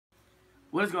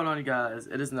What is going on, you guys?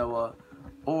 It is Noah,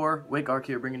 or Wake Ark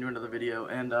here, bringing you another video,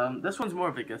 and this one's more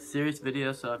of like a serious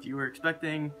video, so if you were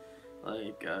expecting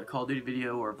like a Call of Duty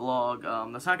video or a vlog,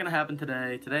 that's not going to happen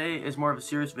today. Today is more of a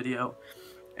serious video,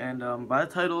 and by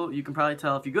the title, you can probably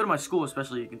tell, if you go to my school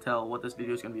especially, you can tell what this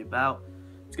video is going to be about.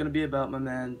 It's going to be about my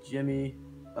man, Jimmy,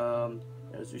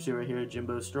 as you see right here,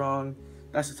 Jimbo Strong.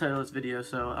 That's the title of this video,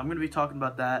 so I'm going to be talking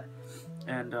about that.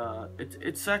 And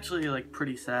it's actually like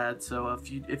pretty sad. So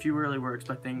if you really were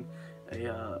expecting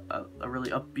a really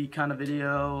upbeat kind of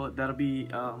video, that'll be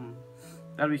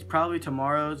probably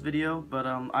tomorrow's video. But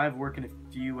I have work in a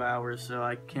few hours, so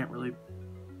I can't really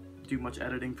do much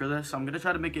editing for this. So I'm gonna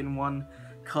try to make it in one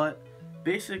cut.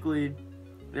 Basically,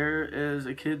 there is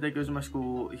a kid that goes to my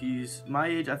school. He's my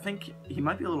age. I think he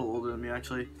might be a little older than me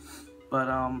actually, but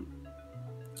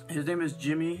his name is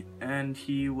Jimmy, and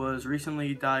he was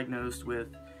recently diagnosed with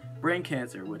brain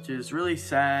cancer, which is really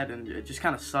sad, and it just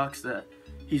kind of sucks that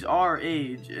he's our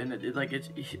age. And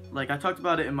like I talked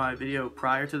about it in my video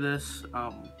prior to this,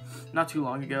 not too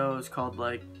long ago. It's called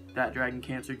like That Dragon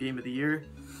Cancer Game of the Year.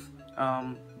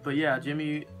 But yeah,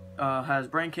 Jimmy has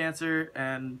brain cancer,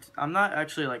 and I'm not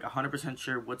actually like 100%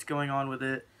 sure what's going on with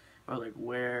it, or like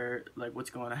what's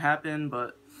going to happen,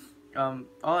 but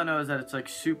all I know is that it's like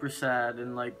super sad,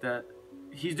 and like that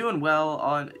he's doing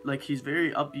well. Like he's a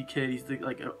very upbeat kid. He's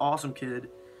like an awesome kid.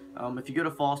 If you go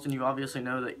to Falston, you obviously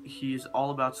know that he's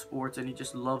all about sports, and he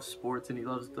just loves sports, and he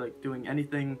loves like doing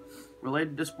anything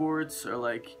related to sports, or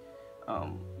like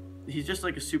he's just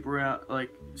like a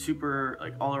super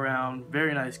all around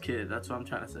very nice kid. That's what I'm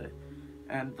trying to say.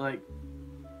 And like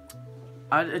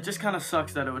it just kind of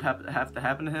sucks that it would have to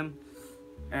happen to him.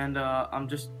 And I'm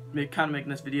just kind of making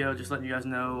this video, just letting you guys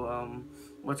know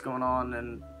what's going on,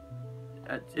 and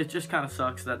it just kind of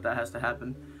sucks that has to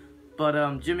happen.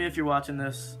 But Jimmy, if you're watching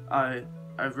this, I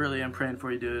really am praying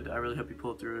for you, dude. I really hope you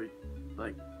pull through.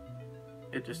 Like,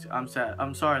 I'm sad.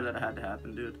 I'm sorry that it had to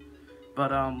happen, dude.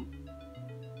 But I'm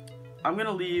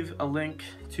gonna leave a link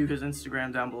to his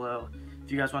Instagram down below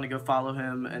if you guys want to go follow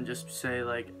him and just say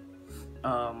like,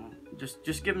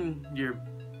 just give him your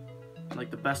like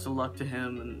the best of luck to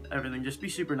him and everything. Just be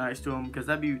super nice to him, because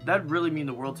that'd really mean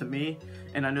the world to me,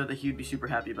 and I know that he'd be super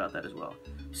happy about that as well.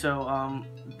 So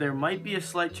there might be a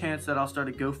slight chance that I'll start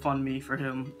a GoFundMe for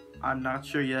him. I'm not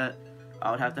sure yet.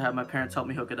 I would have to have my parents help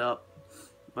me hook it up,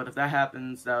 but if that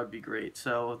happens, that would be great.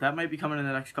 So that might be coming in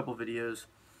the next couple videos.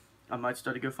 I might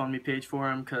start a GoFundMe page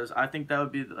for him, because I think that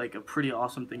would be like a pretty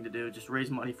awesome thing to do. Just raise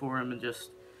money for him and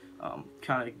just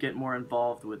kind of get more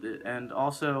involved with it. And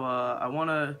also I want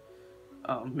to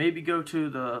maybe go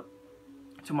to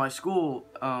my school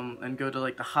and go to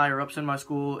like the higher ups in my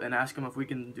school and ask them if we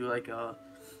can do like a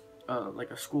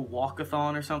school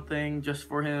walkathon or something just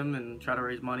for him, and try to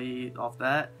raise money off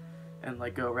that, and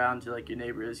like go around to like your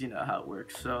neighbors. You know how it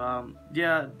works. So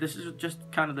yeah, this is just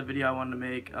kind of the video I wanted to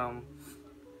make.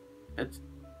 It's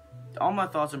all my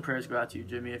thoughts and prayers go out to you,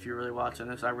 Jimmy. If you're really watching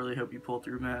this, I really hope you pull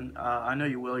through, man. I know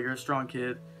you will. You're a strong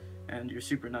kid, and you're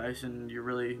super nice, and you're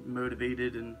really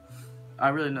motivated, and I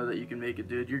really know that you can make it,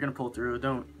 dude. You're gonna pull through.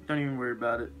 Don't even worry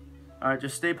about it. Alright,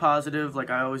 just stay positive,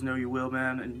 like I always know you will,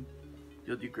 man, and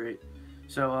you'll do great.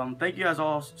 So thank you guys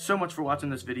all so much for watching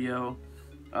this video.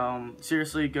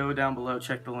 Seriously, go down below,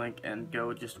 check the link, and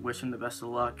go just wish him the best of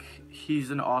luck. He's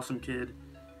an awesome kid,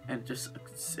 and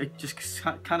it just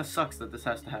kind of sucks that this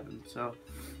has to happen. So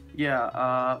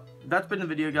yeah, that's been the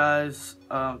video, guys.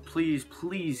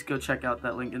 Please go check out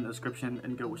that link in the description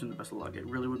and go wish him the best of luck. It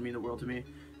really would mean the world to me,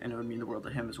 and it would mean the world to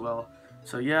him as well.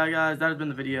 So yeah, guys, that has been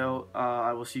the video.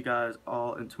 I will see you guys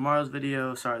all in tomorrow's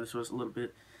video. Sorry, this was a little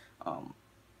bit on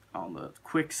the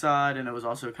quick side, and it was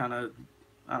also kind of,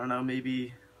 I don't know,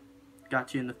 maybe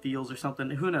got you in the feels or something.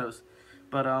 Who knows?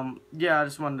 But yeah, I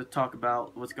just wanted to talk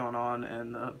about what's going on,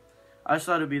 and I just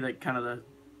thought it'd be like kind of the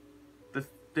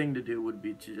thing to do would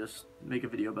be to just make a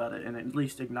video about it and at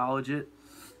least acknowledge it.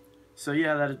 So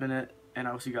yeah, that has been it, and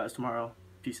I will see you guys tomorrow.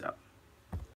 Peace out.